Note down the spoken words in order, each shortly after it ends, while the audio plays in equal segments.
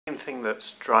thing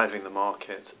that's driving the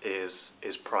market is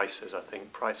prices. I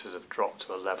think prices have dropped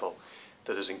to a level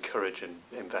that is encouraging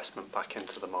investment back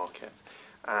into the market,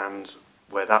 and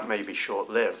where that may be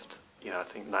short-lived, I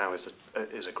think now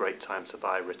is a great time to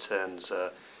buy. Returns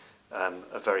are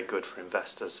very good for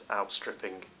investors,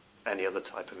 outstripping any other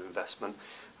type of investment.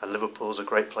 And Liverpool's a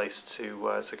great place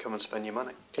to come and spend your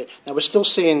money. Okay. Now, we're still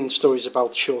seeing stories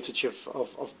about the shortage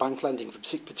of bank lending,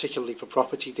 particularly for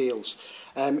property deals.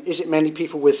 Is it mainly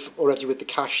people already with the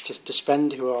cash to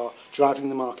spend who are driving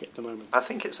the market at the moment? I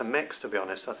think it's a mix, to be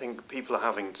honest. I think people are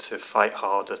having to fight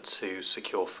harder to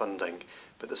secure funding,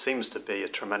 but there seems to be a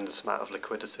tremendous amount of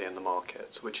liquidity in the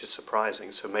market, which is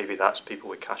surprising. So maybe that's people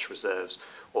with cash reserves,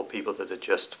 or people that are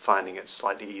just finding it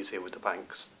slightly easier with the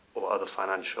banks or other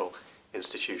financial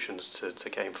institutions to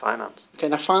gain finance. Okay,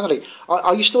 now finally,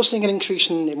 are you still seeing an increase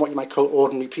in what you might call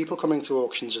ordinary people coming to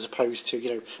auctions as opposed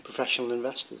to professional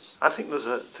investors? I think there's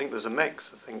a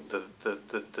mix. I think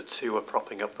the two are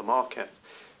propping up the market.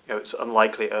 It's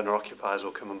unlikely owner occupiers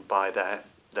will come and buy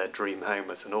their dream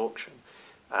home at an auction.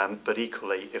 But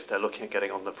equally, if they're looking at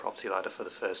getting on the property ladder for the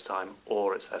first time,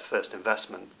 or it's their first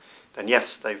investment, then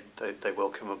yes, they will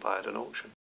come and buy at an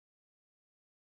auction.